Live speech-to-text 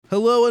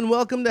Hello and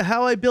welcome to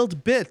How I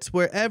Built Bits,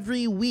 where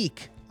every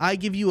week I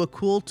give you a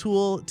cool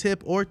tool,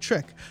 tip, or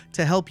trick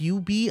to help you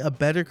be a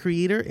better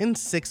creator in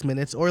 6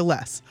 minutes or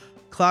less.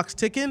 Clock's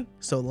ticking,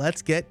 so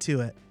let's get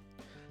to it.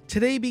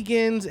 Today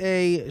begins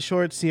a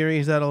short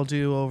series that I'll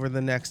do over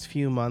the next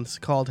few months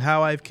called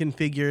How I've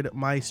Configured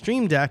My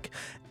Stream Deck,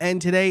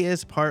 and today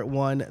is part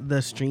 1,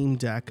 the Stream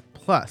Deck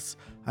Plus.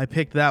 I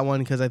picked that one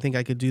because I think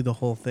I could do the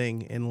whole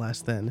thing in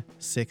less than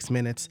 6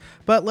 minutes,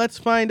 but let's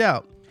find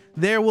out.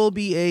 There will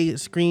be a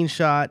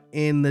screenshot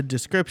in the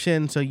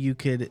description so you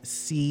could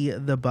see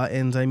the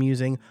buttons I'm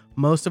using.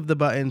 Most of the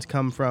buttons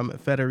come from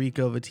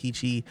Federico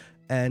Viticci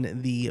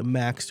and the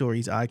Mac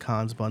Stories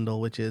Icons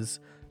bundle, which is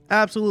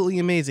absolutely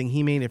amazing.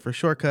 He made it for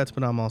shortcuts,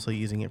 but I'm also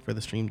using it for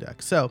the Stream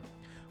Deck. So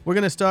we're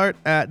going to start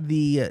at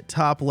the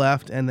top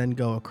left and then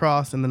go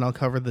across, and then I'll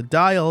cover the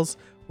dials,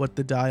 what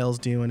the dials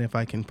do, and if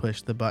I can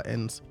push the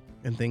buttons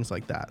and things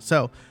like that.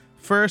 So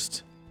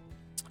first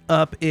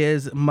up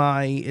is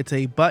it's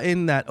a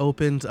button that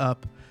opens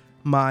up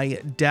my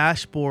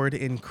dashboard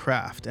in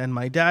Craft, and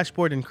my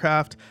dashboard in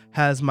Craft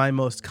has my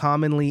most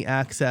commonly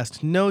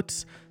accessed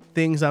notes,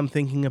 things I'm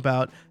thinking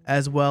about,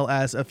 as well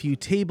as a few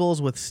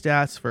tables with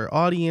stats for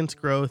audience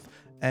growth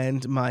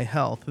and my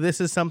health.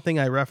 This is something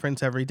I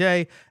reference every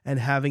day, and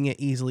having it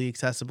easily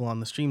accessible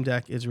on the Stream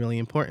Deck is really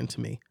important to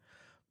me.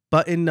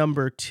 Button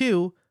number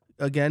 2,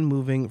 again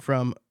moving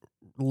from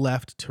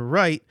left to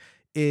right,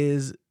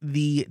 is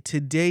the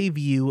today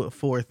view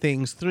for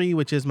things 3,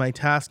 which is my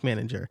task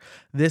manager.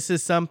 This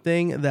is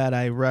something that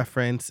I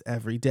reference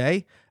every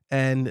day.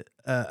 And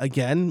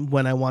again,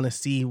 when I want to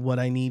see what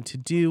I need to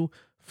do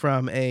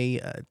from a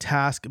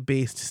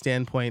task-based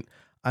standpoint,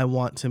 I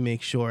want to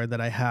make sure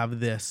that I have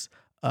this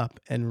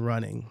up and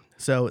running.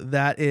 So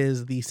that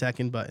is the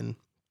second button.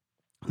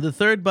 The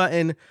third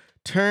button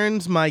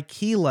turns my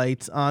key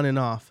lights on and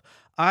off.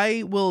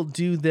 I will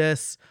do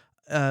this.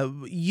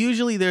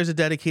 Usually there's a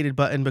dedicated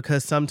button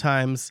because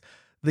sometimes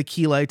the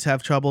key lights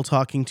have trouble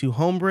talking to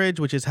Homebridge,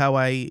 which is how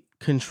I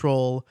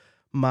control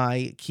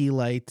my key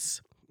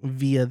lights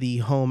via the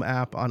Home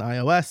app on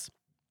iOS.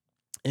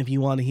 If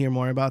you want to hear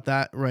more about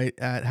that, right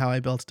at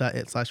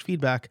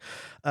howibuilt.it/feedback.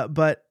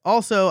 But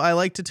also, I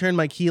like to turn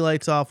my key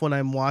lights off when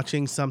I'm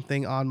watching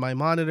something on my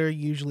monitor,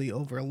 usually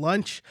over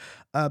lunch,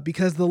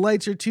 because the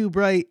lights are too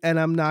bright and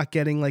I'm not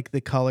getting like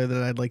the color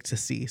that I'd like to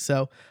see.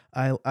 So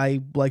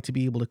I like to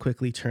be able to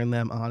quickly turn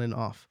them on and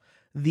off.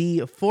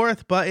 The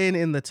fourth button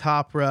in the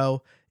top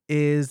row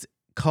is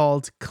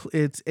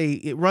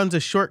it runs a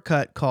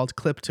shortcut called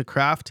Clip to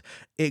Craft.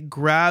 It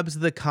grabs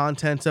the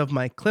contents of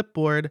my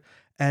clipboard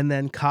and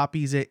then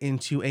copies it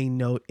into a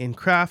note in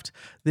Craft.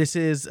 This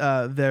is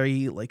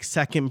very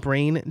second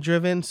brain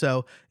driven.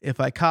 So if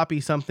I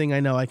copy something, I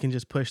know I can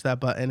just push that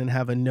button and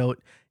have a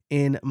note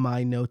in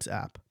my notes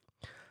app.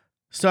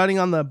 Starting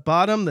on the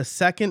bottom, the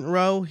second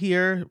row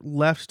here,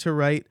 left to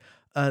right,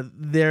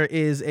 there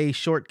is a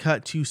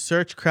shortcut to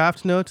search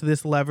Craft notes.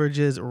 This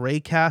leverages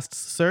Raycast's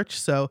search.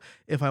 So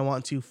if I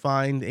want to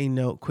find a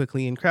note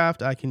quickly in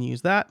Craft, I can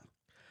use that.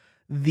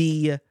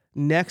 The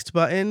next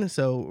button,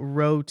 so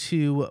row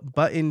 2,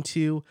 button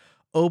 2,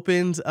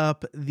 opens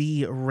up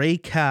the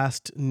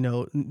Raycast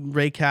note.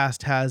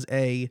 Raycast has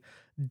a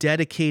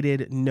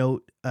dedicated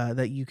note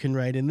that you can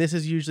write, and this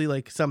is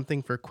usually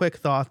something for quick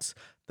thoughts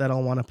that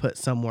I'll want to put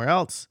somewhere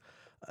else.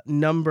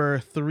 Number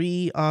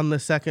 3 on the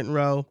second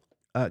row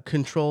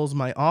controls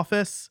my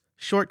office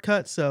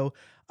shortcut, so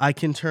I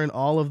can turn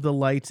all of the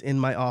lights in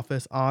my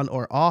office on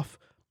or off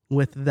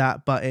with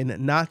that button,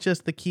 not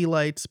just the key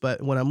lights,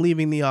 but when I'm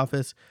leaving the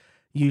office,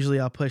 usually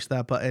I'll push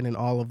that button and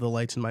all of the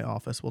lights in my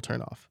office will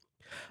turn off.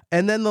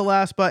 And then the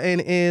last button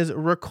is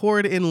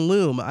record in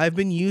Loom. I've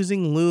been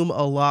using Loom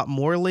a lot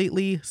more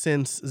lately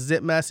since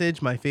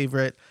ZipMessage, my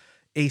favorite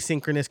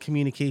asynchronous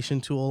communication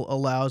tool,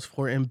 allows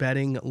for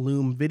embedding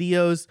Loom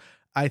videos.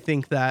 I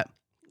think that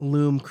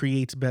Loom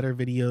creates better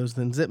videos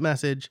than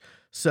ZipMessage,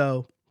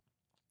 so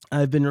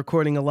I've been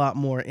recording a lot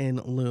more in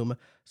Loom.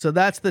 So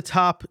that's the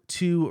top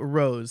 2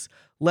 rows.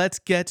 Let's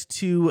get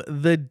to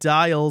the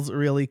dials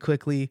really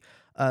quickly.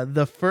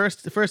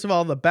 First of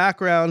all, the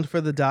background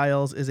for the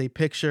dials is a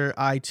picture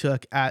I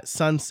took at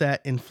sunset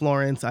in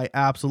Florence. I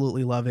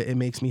absolutely love it. It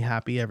makes me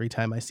happy every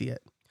time I see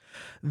it.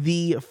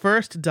 The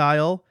first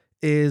dial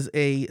is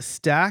a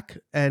stack,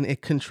 and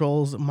it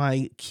controls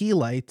my key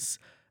lights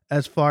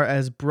as far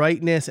as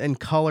brightness and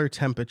color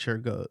temperature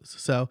goes.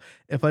 So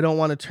if I don't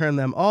want to turn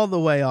them all the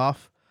way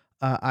off,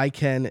 I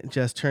can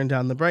just turn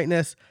down the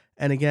brightness.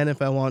 And again,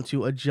 if I want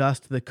to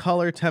adjust the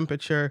color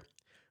temperature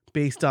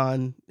based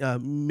on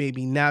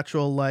maybe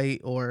natural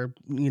light or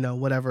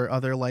whatever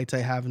other lights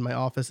I have in my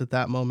office at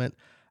that moment,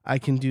 I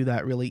can do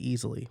that really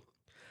easily.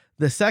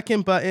 The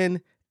second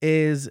button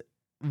is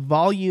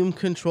volume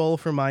control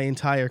for my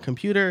entire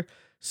computer,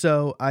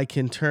 so I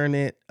can turn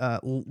it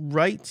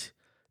right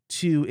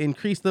to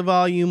increase the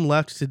volume,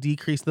 left to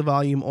decrease the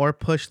volume, or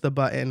push the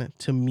button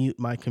to mute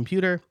my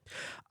computer.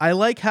 I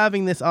like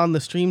having this on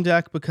the Stream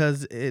Deck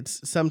because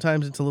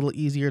sometimes it's a little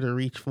easier to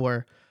reach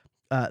for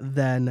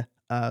than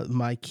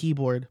my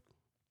keyboard.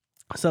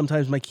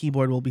 Sometimes my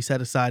keyboard will be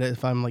set aside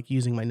if I'm like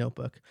using my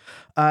notebook.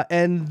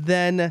 And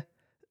then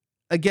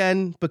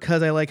again,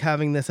 because I like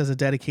having this as a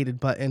dedicated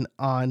button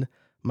on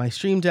my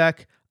Stream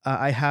Deck,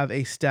 I have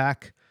a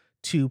stack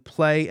to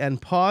play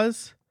and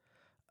pause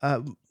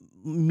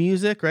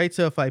music, right?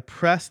 So if I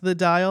press the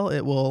dial,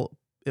 it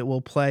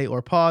will play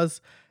or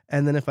pause.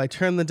 And then if I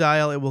turn the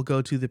dial, it will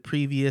go to the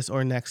previous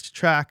or next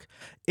track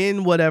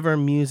in whatever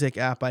music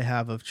app I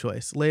have of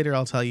choice. Later,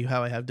 I'll tell you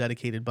how I have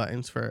dedicated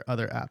buttons for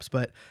other apps,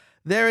 but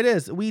there it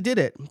is. We did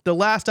it. The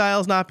last dial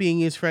is not being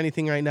used for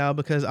anything right now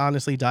because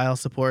honestly, dial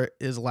support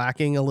is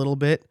lacking a little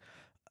bit.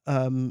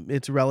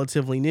 It's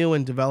relatively new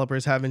and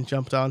developers haven't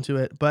jumped onto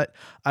it, but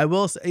I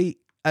will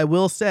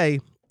say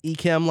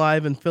Ecamm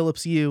Live and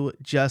Philips Hue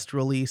just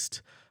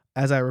released,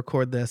 as I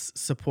record this,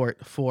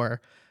 support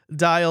for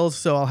dials,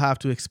 so I'll have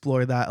to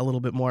explore that a little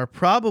bit more,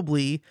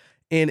 probably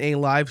in a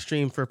live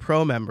stream for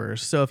pro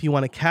members. So if you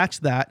want to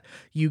catch that,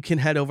 you can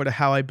head over to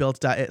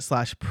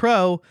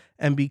howibuilt.it/pro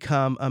and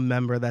become a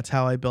member. That's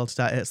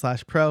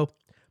howibuilt.it/pro.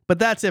 But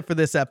that's it for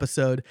this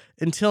episode.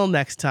 Until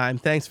next time,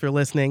 thanks for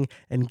listening,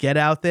 and get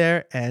out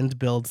there and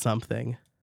build something.